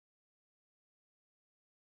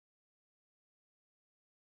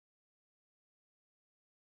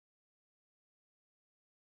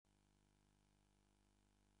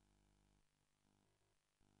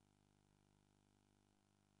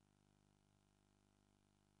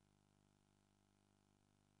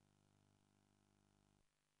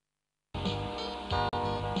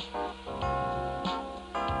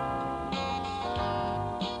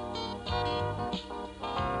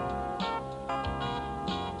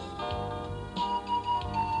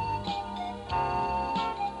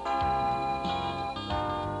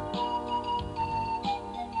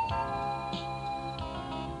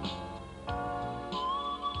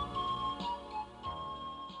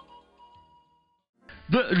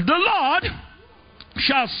The Lord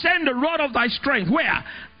shall send the rod of thy strength. Where?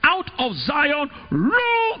 Out of Zion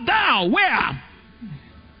rule thou. Where?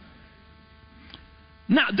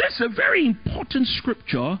 Now, this is a very important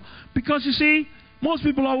scripture, because you see, most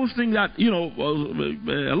people always think that,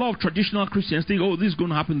 a lot of traditional Christians think, oh, this is going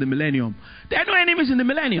to happen in the millennium. There are no enemies in the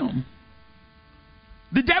millennium.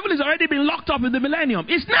 The devil has already been locked up in the millennium.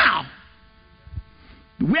 It's now.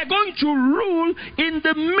 We are going to rule in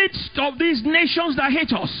the midst of these nations that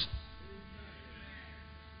hate us.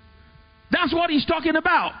 That's what he's talking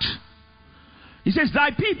about. He says,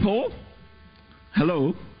 thy people,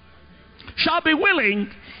 hello, shall be willing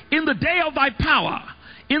in the day of thy power,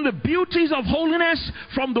 in the beauties of holiness,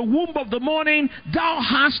 from the womb of the morning, thou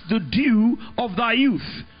hast the dew of thy youth.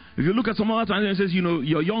 If you look at some other times, it says,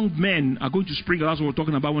 your young men are going to spring. That's what we're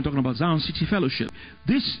talking about when we're talking about Zion City Fellowship.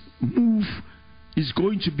 This move is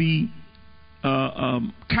going to be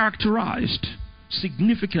characterized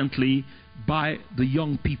significantly by the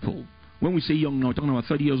young people. When we say young now, we're talking about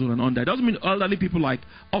 30 years old and under. It doesn't mean elderly people like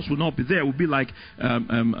us will not be there. It will be like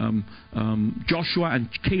Joshua and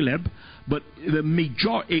Caleb. But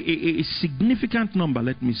a significant number,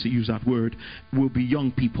 let me use that word, will be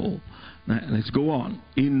young people. Now, let's go on.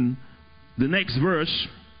 In the next verse,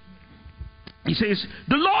 he says,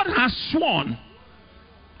 the Lord has sworn.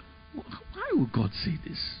 Why would God say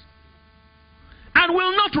this? And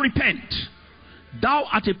will not repent. Thou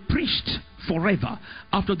art a priest forever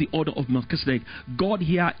after the order of Melchizedek. God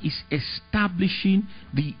here is establishing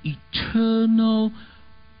the eternal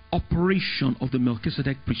operation of the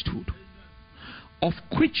Melchizedek priesthood, of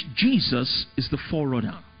which Jesus is the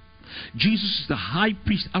forerunner. Jesus is the high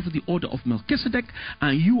priest after the order of Melchizedek,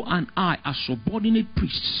 and you and I are subordinate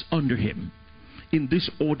priests under him in this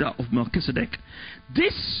order of Melchizedek.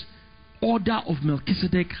 This order of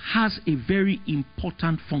Melchizedek has a very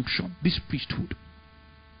important function, this priesthood,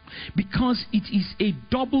 because it is a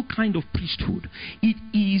double kind of priesthood. It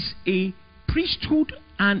is a priesthood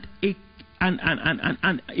and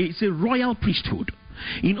it's a royal priesthood.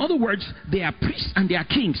 In other words, they are priests and they are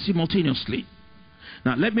kings simultaneously.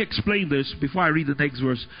 Now let me explain this before I read the next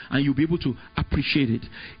verse, and you'll be able to appreciate it.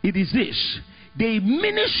 It is this: they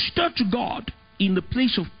minister to God in the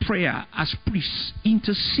place of prayer as priests,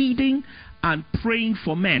 interceding and praying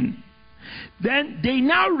for men. Then they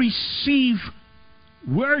now receive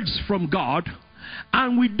words from God,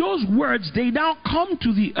 and with those words they now come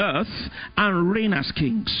to the earth and reign as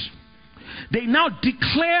kings. They now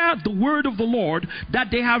declare the word of the Lord that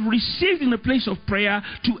they have received in the place of prayer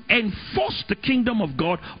to enforce the kingdom of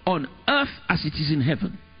God on earth as it is in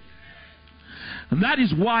heaven. And that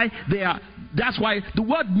is why that's why the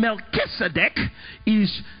word Melchizedek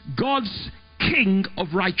is God's king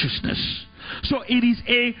of righteousness. So it is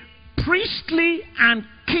a priestly and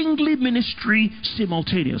kingly ministry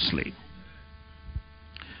simultaneously.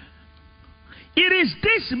 It is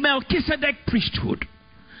this Melchizedek priesthood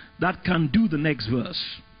that can do the next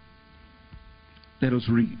verse. Let us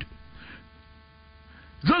read.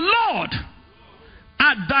 The Lord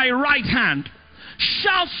at thy right hand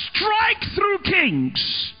shall strike through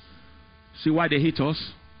kings. See why they hate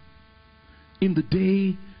us? In the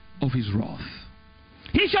day of his wrath.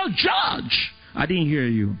 He shall judge. I didn't hear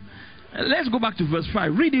you. Let's go back to verse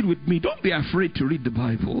 5. Read it with me. Don't be afraid to read the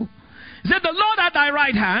Bible. He said, the Lord at thy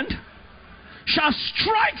right hand shall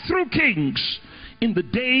strike through kings in the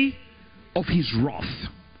day of his wrath.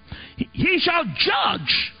 He shall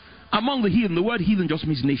judge among the heathen. The word heathen just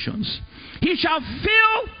means nations. He shall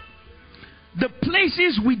fill the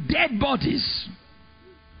places with dead bodies.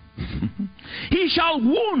 He shall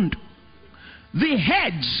wound the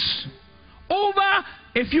heads over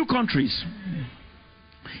a few countries.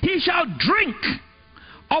 He shall drink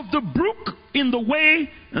of the brook in the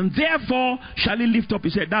way, and therefore shall he lift up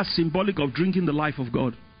his head. That's symbolic of drinking the life of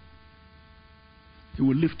God. He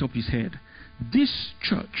will lift up his head. This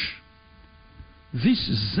church, this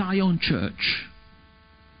Zion church,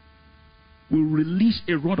 will release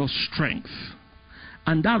a rod of strength,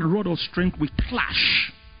 and that rod of strength will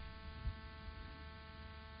clash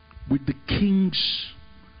with the kings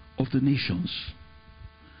of the nations.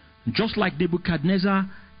 Just like Nebuchadnezzar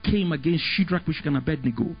came against Shadrach, Meshach, and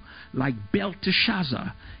Abednego, like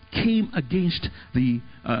Belteshazzar came against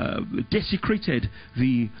desecrated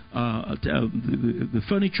the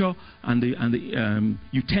furniture and the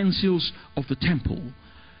utensils of the temple.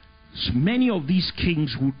 So many of these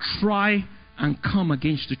kings will try and come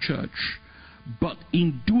against the church, but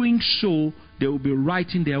in doing so, they will be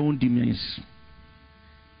writing their own demise.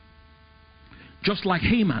 Just like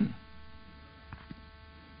Haman.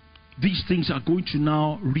 These things are going to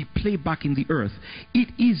now replay back in the earth. It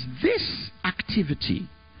is this activity captivity,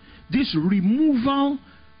 this removal,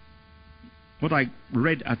 what I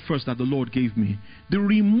read at first that the Lord gave me, the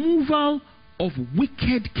removal of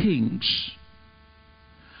wicked kings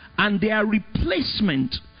and their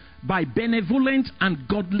replacement by benevolent and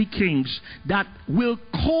godly kings that will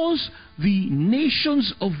cause the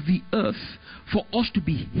nations of the earth for us to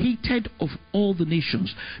be hated of all the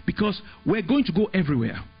nations, because we're going to go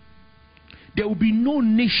everywhere. There will be no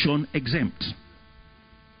nation exempt.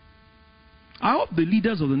 I hope the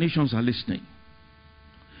leaders of the nations are listening.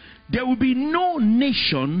 There will be no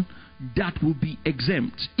nation that will be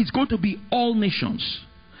exempt. It's going to be all nations.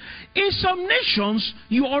 In some nations,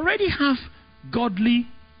 you already have godly,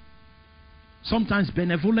 sometimes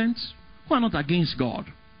benevolent, who are not against God.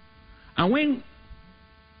 And when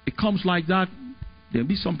it comes like that, there'll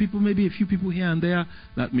be some people, maybe a few people here and there,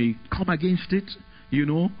 that may come against it, you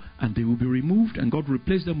know, and they will be removed, and God will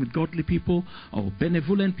replace them with godly people or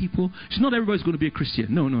benevolent people. So not everybody's going to be a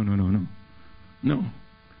Christian. No.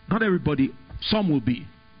 Not everybody. Some will be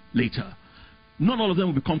later. Not all of them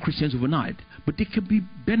will become Christians overnight, but they can be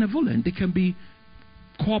benevolent. They can be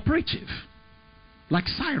cooperative, like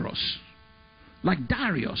Cyrus, like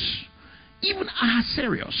Darius, even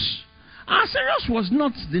Ahasuerus. Ahasuerus was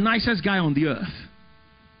not the nicest guy on the earth.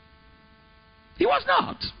 He was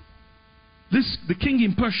not. The king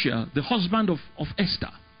in Persia, the husband of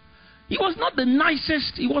Esther, he was not the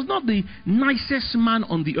nicest man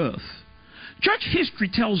on the earth. Church history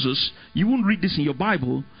tells us, you won't read this in your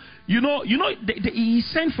Bible, he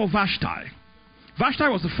sent for Vashti. Vashti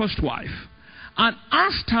was the first wife, and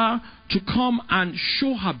asked her to come and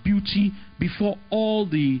show her beauty before all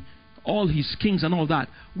his kings and all that.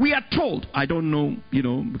 We are told, I don't know,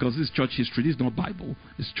 because this is church history, this is not Bible,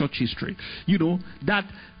 it's church history, that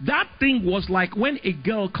thing was like when a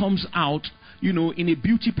girl comes out, in a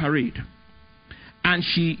beauty parade, and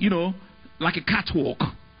she, like a catwalk,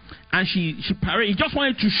 and she parade. He just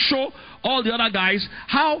wanted to show all the other guys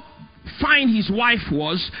how fine his wife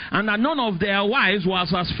was, and that none of their wives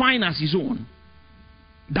was as fine as his own.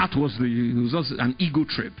 It was just an ego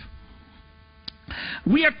trip.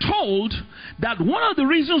 We are told that one of the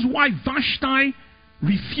reasons why Vashti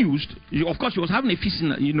refused, of course she was having a feast in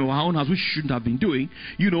her own house, which she shouldn't have been doing,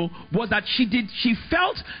 was that she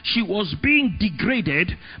felt she was being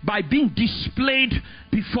degraded by being displayed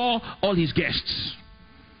before all his guests,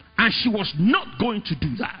 and she was not going to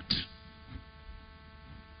do that.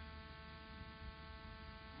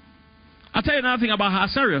 I'll tell you another thing about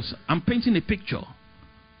Ahasuerus. I'm painting a picture.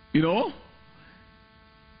 When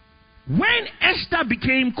Esther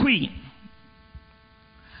became queen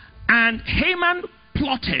and Haman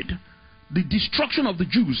plotted the destruction of the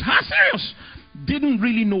Jews, Ahasuerus didn't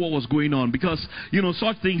really know what was going on, because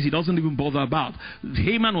such things he doesn't even bother about.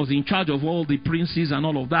 Haman was in charge of all the princes and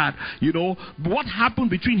all of that. What happened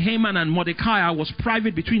between Haman and Mordecai was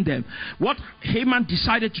private between them. What Haman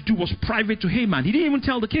decided to do was private to Haman. He didn't even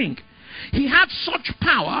tell the king. He had such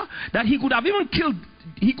power that he could have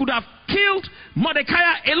killed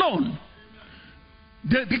Mordecai alone.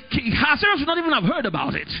 Ahasuerus would not even have heard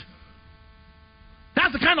about it.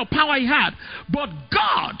 That's the kind of power he had. But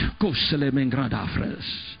God,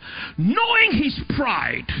 knowing his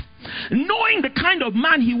pride, knowing the kind of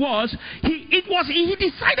man he was, he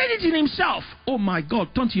decided it in himself. Oh my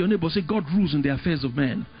God, turn to your neighbor, say, God rules in the affairs of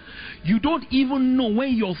men. You don't even know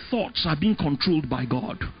when your thoughts are being controlled by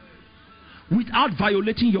God, without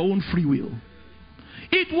violating your own free will.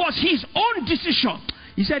 It was his own decision.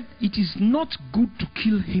 He said, it is not good to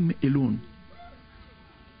kill him alone.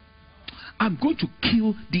 I'm going to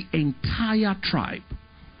kill the entire tribe,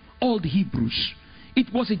 all the Hebrews.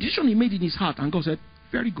 It was a decision he made in his heart, and God said,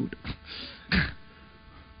 very good.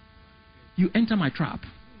 You enter my trap.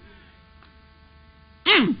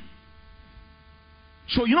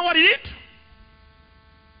 So you know what he did?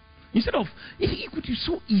 Instead of, it would be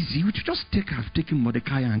so easy, we should just have taken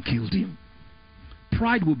Mordecai and killed him.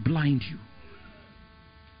 Pride will blind you.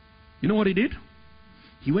 You know what he did?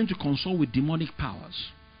 He went to consult with demonic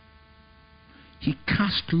powers. He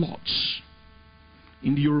cast lots.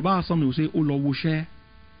 In the Yoruba, some will say, Olowoshe.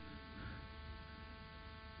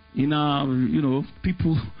 In our,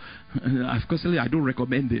 people, of course, I don't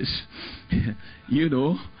recommend this.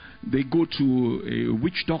 They go to a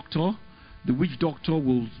witch doctor. The witch doctor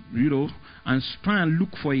will, and try and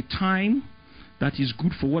look for a time that is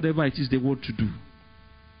good for whatever it is they want to do.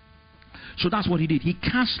 So that's what he did. He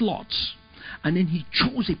cast lots, and then he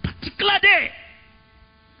chose a particular day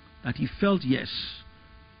that he felt, yes,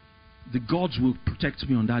 the gods will protect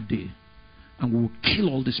me on that day, and we will kill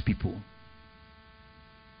all these people.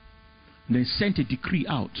 And then sent a decree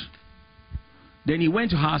out. Then he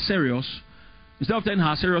went to Ahasuerus Instead of telling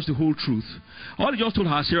Ahasuerus the whole truth, all he just told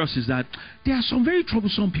Ahasuerus is that there are some very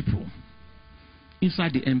troublesome people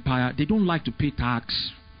inside the empire. They don't like to pay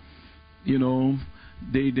tax. You know,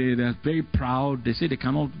 they're very proud. They say they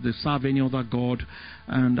cannot serve any other god.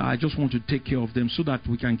 And I just want to take care of them so that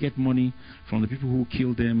we can get money from the people who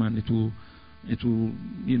killed them, and it will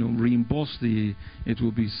reimburse it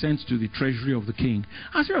will be sent to the treasury of the king.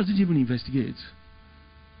 Ahasuerus didn't even investigate.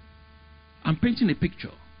 I'm painting a picture.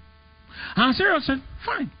 Ahasuerus said,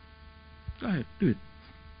 fine, go ahead, do it.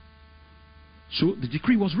 So the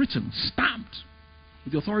decree was written, stamped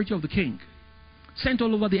with the authority of the king, sent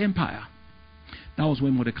all over the empire. That was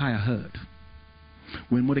when Mordecai heard.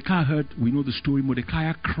 When Mordecai heard, we know the story.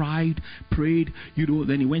 Mordecai cried, prayed,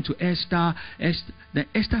 then he went to Esther. Then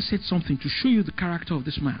Esther said something to show you the character of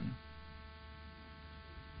this man.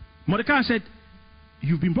 Mordecai said,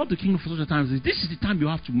 you've been brought to the kingdom for such a time as this. This is the time you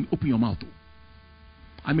have to open your mouth.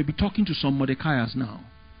 I may be talking to some Mordecai's now.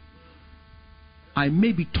 I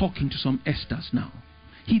may be talking to some Esther's now.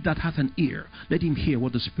 He that hath an ear, let him hear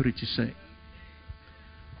what the Spirit is saying.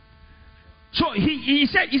 So he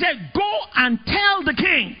said, go and tell the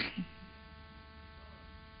king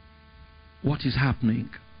what is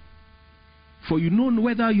happening. For you know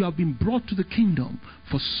whether you have been brought to the kingdom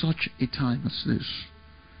for such a time as this.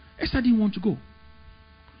 Esther didn't want to go.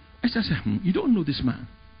 Esther said, you don't know this man.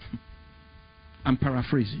 I'm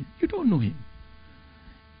paraphrasing. You don't know him.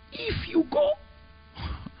 If you go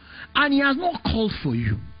and he has not called for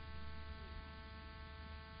you,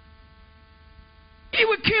 he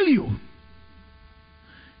will kill you.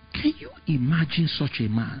 Can you imagine such a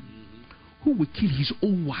man who will kill his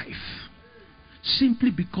own wife simply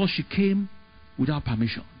because she came without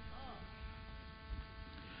permission?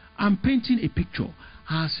 I'm painting a picture.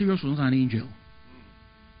 Ahasuerus was not an angel.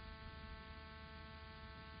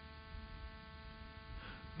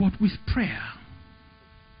 But with prayer,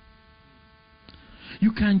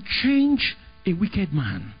 you can change a wicked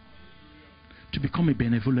man to become a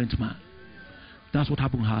benevolent man. That's what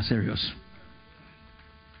happened to Ahasuerus.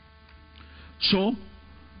 So,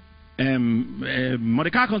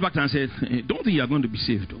 Mordecai comes back and says, don't think you are going to be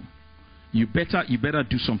saved, though. You better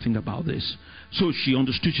do something about this. So she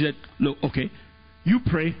understood. She said, look, okay, you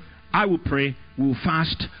pray, I will pray, we'll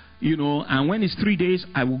fast, and when it's 3 days,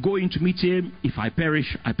 I will go in to meet him. If I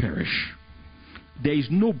perish, I perish. There is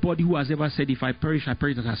nobody who has ever said, if I perish, I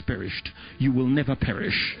perish, that has perished. You will never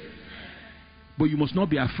perish. But you must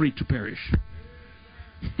not be afraid to perish.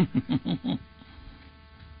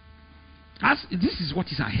 This is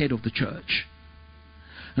what is ahead of the church.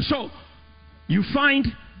 And so, you find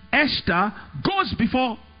Esther goes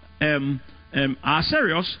before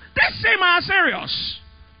Ahasuerus. This same Ahasuerus.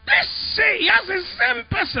 He has the same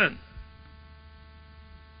person.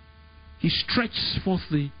 He stretches forth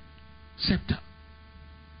the scepter.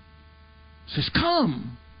 Says,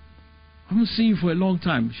 come. I haven't seen you for a long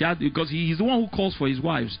time. Because he's the one who calls for his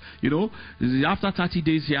wives. After 30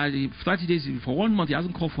 days, 30 days, for 1 month, he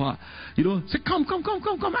hasn't called for her. Say, come,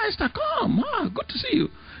 Esther, come. Good to see you.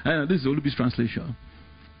 This is Olubi's translation.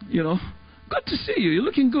 Good to see you. You're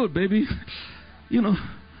looking good, baby.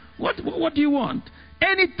 What do you want?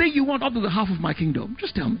 Anything you want up to the half of my kingdom.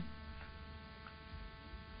 Just tell me.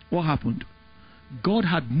 What happened? God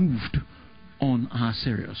had moved on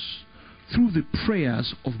Ahasuerus through the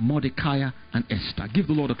prayers of Mordecai and Esther. Give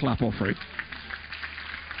the Lord a clap offering.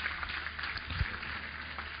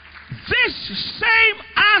 This same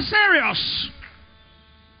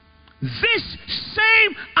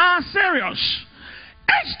Ahasuerus,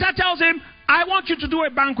 Esther tells him, I want you to do a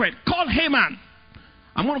banquet. Call Haman.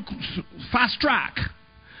 I'm going to fast track.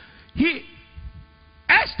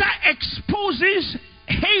 Esther exposes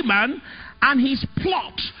Haman and his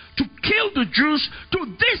plot to kill the Jews to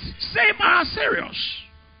this same Ahasuerus.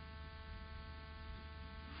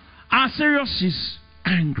 Ahasuerus is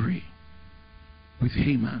angry with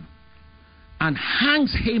Haman and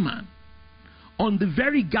hangs Haman on the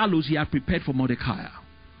very gallows he had prepared for Mordecai.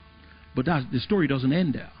 But the story doesn't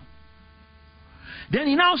end there. Then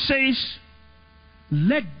he now says,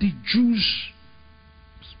 let the Jews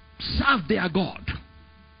serve their God.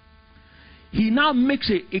 He now makes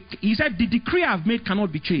he said, the decree I have made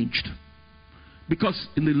cannot be changed. Because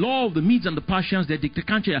in the law of the Medes and the Persians, they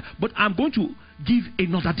can't change. But I'm going to give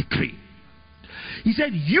another decree. He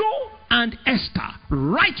said, you and Esther,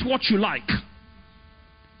 write what you like.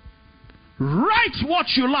 Write what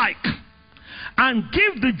you like. And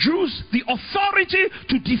give the Jews the authority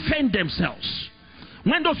to defend themselves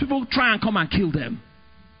when those people try and come and kill them.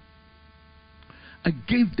 And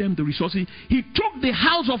gave them the resources. He took the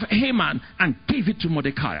house of Haman and gave it to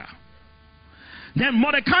Mordecai. Then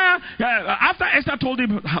Mordecai, after Esther told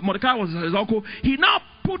him Mordecai was his uncle, he now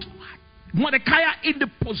put Mordecai in the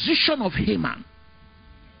position of Haman.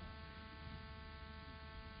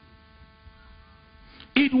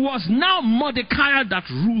 It was now Mordecai that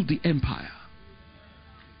ruled the empire.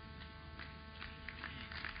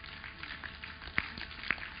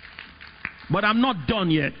 But I'm not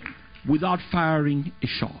done yet without firing a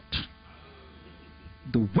shot.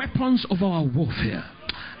 The weapons of our warfare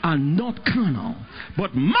are not carnal,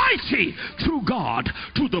 but mighty through God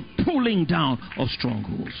to the pulling down of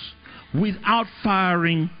strongholds. Without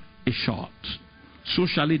firing a shot, so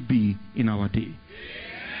shall it be in our day.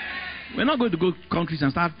 We're not going to go countries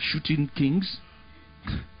and start shooting kings.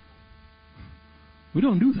 We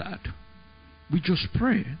don't do that. We just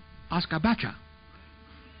pray. Ask Abacha.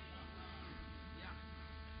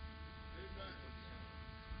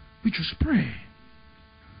 We just pray.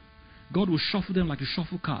 God will shuffle them like you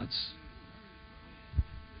shuffle cards.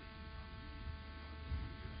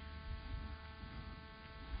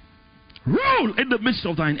 Rule in the midst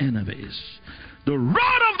of thine enemies. The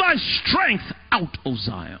rod of thy strength out of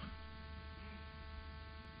Zion.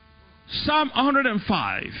 Psalm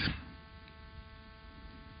 105.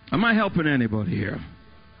 Am I helping anybody here?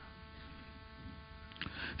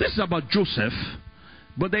 This is about Joseph,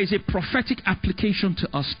 but there is a prophetic application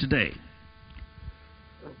to us today.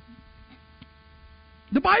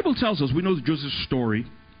 The Bible tells us, we know Joseph's story,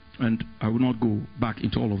 and I will not go back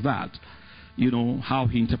into all of that. You know, how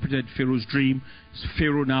he interpreted Pharaoh's dream.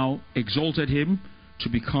 Pharaoh now exalted him to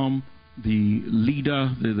become the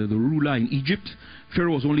leader, the ruler in Egypt.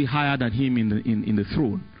 Pharaoh was only higher than him in the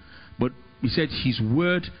throne. But he said his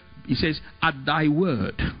word, he says, at thy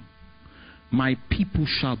word, my people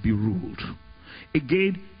shall be ruled.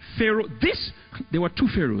 Again, Pharaoh, there were two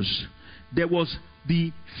Pharaohs. There was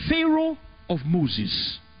the Pharaoh of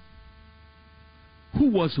Moses,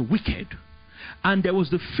 who was wicked. And there was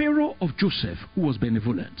the Pharaoh of Joseph, who was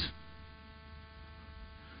benevolent.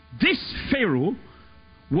 This Pharaoh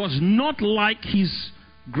was not like his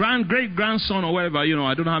great-grandson or whatever, you know,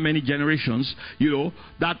 I don't know how many generations, you know,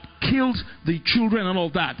 that killed the children and all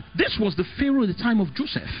that. This was the Pharaoh at the time of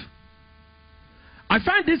Joseph. I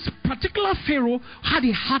find this particular Pharaoh had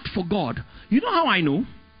a heart for God. You know how I know?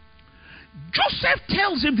 Joseph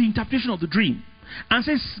tells him the interpretation of the dream and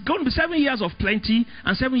says, going to be 7 years of plenty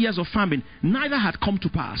and 7 years of famine. Neither had come to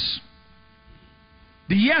pass.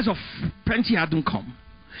 The years of plenty hadn't come.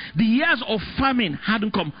 The years of famine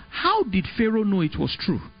hadn't come. How did Pharaoh know it was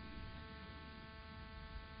true?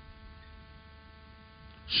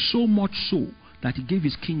 So much so that he gave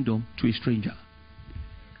his kingdom to a stranger.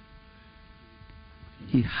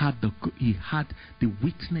 He had the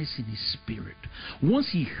witness in his spirit. Once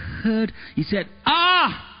he heard, he said,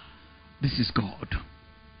 this is God.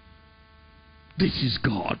 This is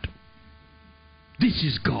God. This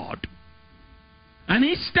is God. And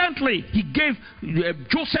instantly, he gave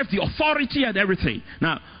Joseph the authority and everything.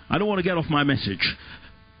 Now, I don't want to get off my message.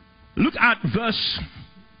 Look at verse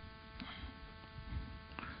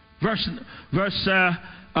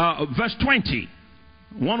 20.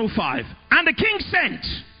 105. And the king sent,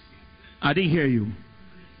 I didn't hear you,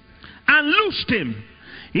 and loosed him,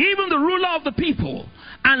 even the ruler of the people,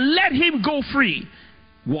 and let him go free.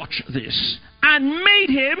 Watch this. And made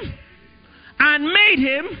him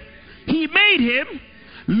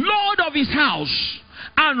Lord of his house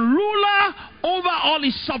and ruler over all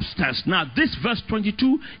his substance. Now this verse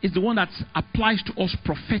 22 is the one that applies to us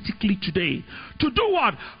prophetically today. To do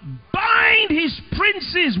what? Bind his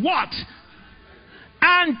princes what?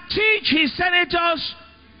 And teach his senators.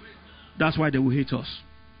 That's why they will hate us.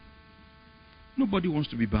 Nobody wants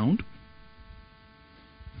to be bound.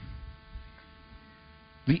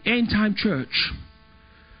 The end time church,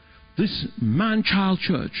 this man-child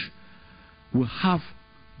church, will have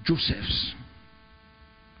Josephs.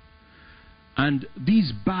 And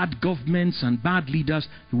these bad governments and bad leaders,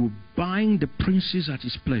 he will bind the princes at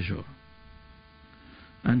his pleasure.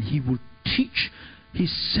 And he will teach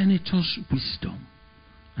his senators wisdom.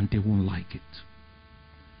 And they won't like it.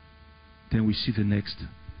 Then we see the next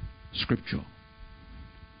scripture.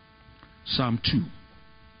 Psalm 2.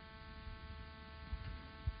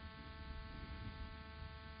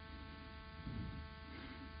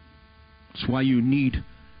 That's why you need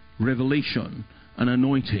revelation and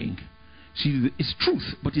anointing. See, it's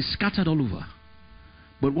truth, but it's scattered all over.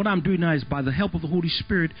 But what I'm doing now is, by the help of the Holy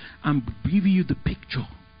Spirit, I'm giving you the picture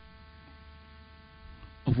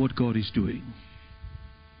of what God is doing.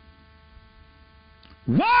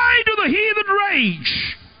 Why do the heathen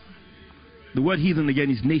rage? The word heathen again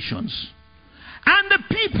is nations. And the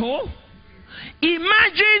people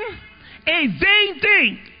imagine a vain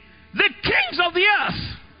thing. The kings of the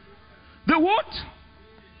earth. The what?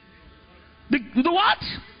 The what?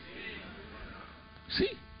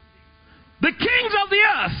 See? The kings of the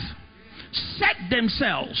earth set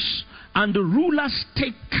themselves, and the rulers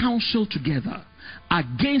take counsel together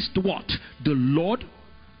against what? The Lord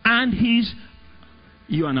and his,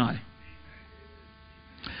 you and I.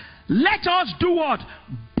 Let us do what?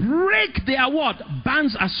 Break their what?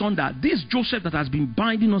 Bands asunder. This Joseph that has been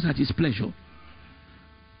binding us at his pleasure,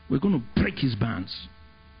 we're going to break his bands.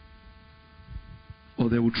 Or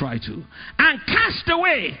they will try to. And cast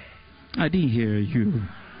away. I didn't hear you.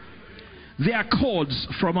 Their cords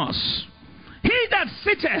from us. He that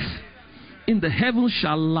sitteth in the heavens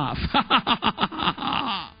shall laugh.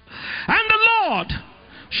 And the Lord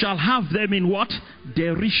shall have them in what?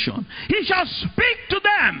 Derision. He shall speak to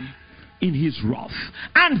them in his wrath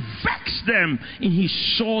and vex them in his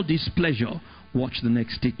sore displeasure. Watch the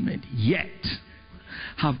next statement. Yet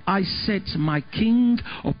have I set my king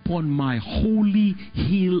upon my holy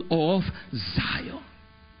hill of Zion.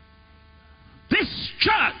 This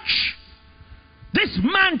church, this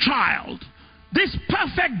man-child, this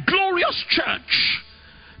perfect, glorious church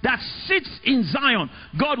that sits in Zion,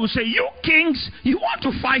 God will say, you kings, you want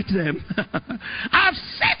to fight them. I've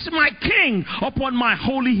set my king upon my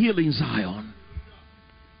holy hill in Zion.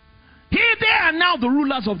 Here they are now the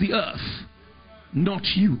rulers of the earth,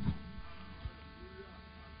 not you.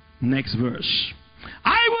 Next verse.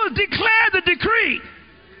 I will declare the decree.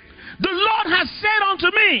 The Lord has said unto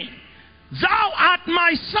me, thou art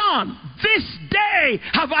my son, this day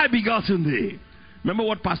have I begotten thee. Remember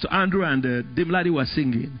what Pastor Andrew and Dimladi were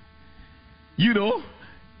singing? You know,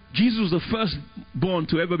 Jesus was the firstborn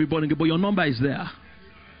to ever be born again, but your number is there.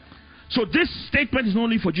 So this statement is not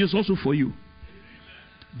only for Jesus, also for you.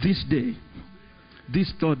 This day,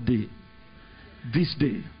 this third day, this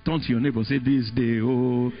day, turn to your neighbor, say this day,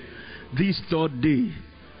 oh, this third day,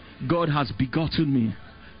 God has begotten me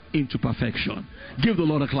into perfection. Give the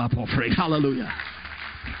Lord a clap offering. Hallelujah.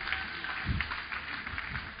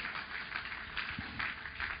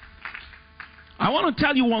 I want to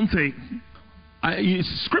tell you one thing. It's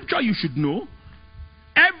scripture you should know.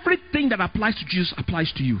 Everything that applies to Jesus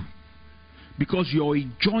applies to you, because you're a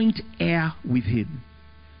joint heir with him.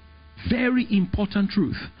 Very important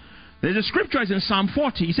truth. There's a scripture, it's in Psalm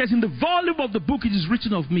 40. It says, in the volume of the book it is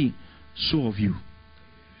written of me, so of you.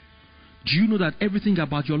 Do you know that everything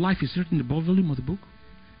about your life is written in the volume of the book?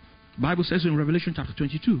 The Bible says in Revelation chapter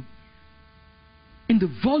 22. In the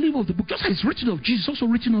volume of the book, just as it's written of Jesus, also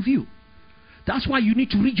written of you. That's why you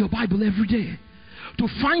need to read your Bible every day, to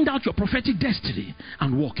find out your prophetic destiny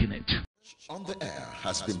and walk in it. On the Air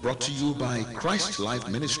has been brought to you by Christ Life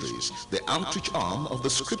Ministries, the outreach arm of the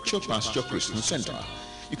Scripture Pasture Christian Center.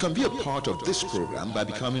 You can be a part of this program by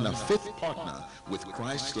becoming a fifth partner with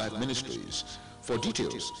Christ Life Ministries. For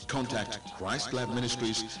details, contact Christ Life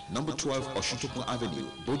Ministries, number 12 Oshutokun Avenue,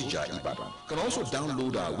 Bodija, Ibadan. You can also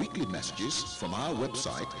download our weekly messages from our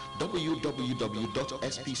website,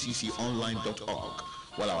 www.spcconline.org,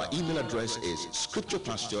 while our email address is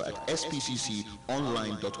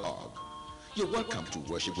scripturepasture@spcconline.org. You're welcome to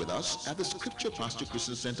worship with us at the Scripture Pasture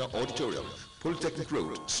Christian Center Auditorium, Polytechnic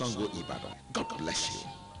Road, Sango, Ibadan. God bless you.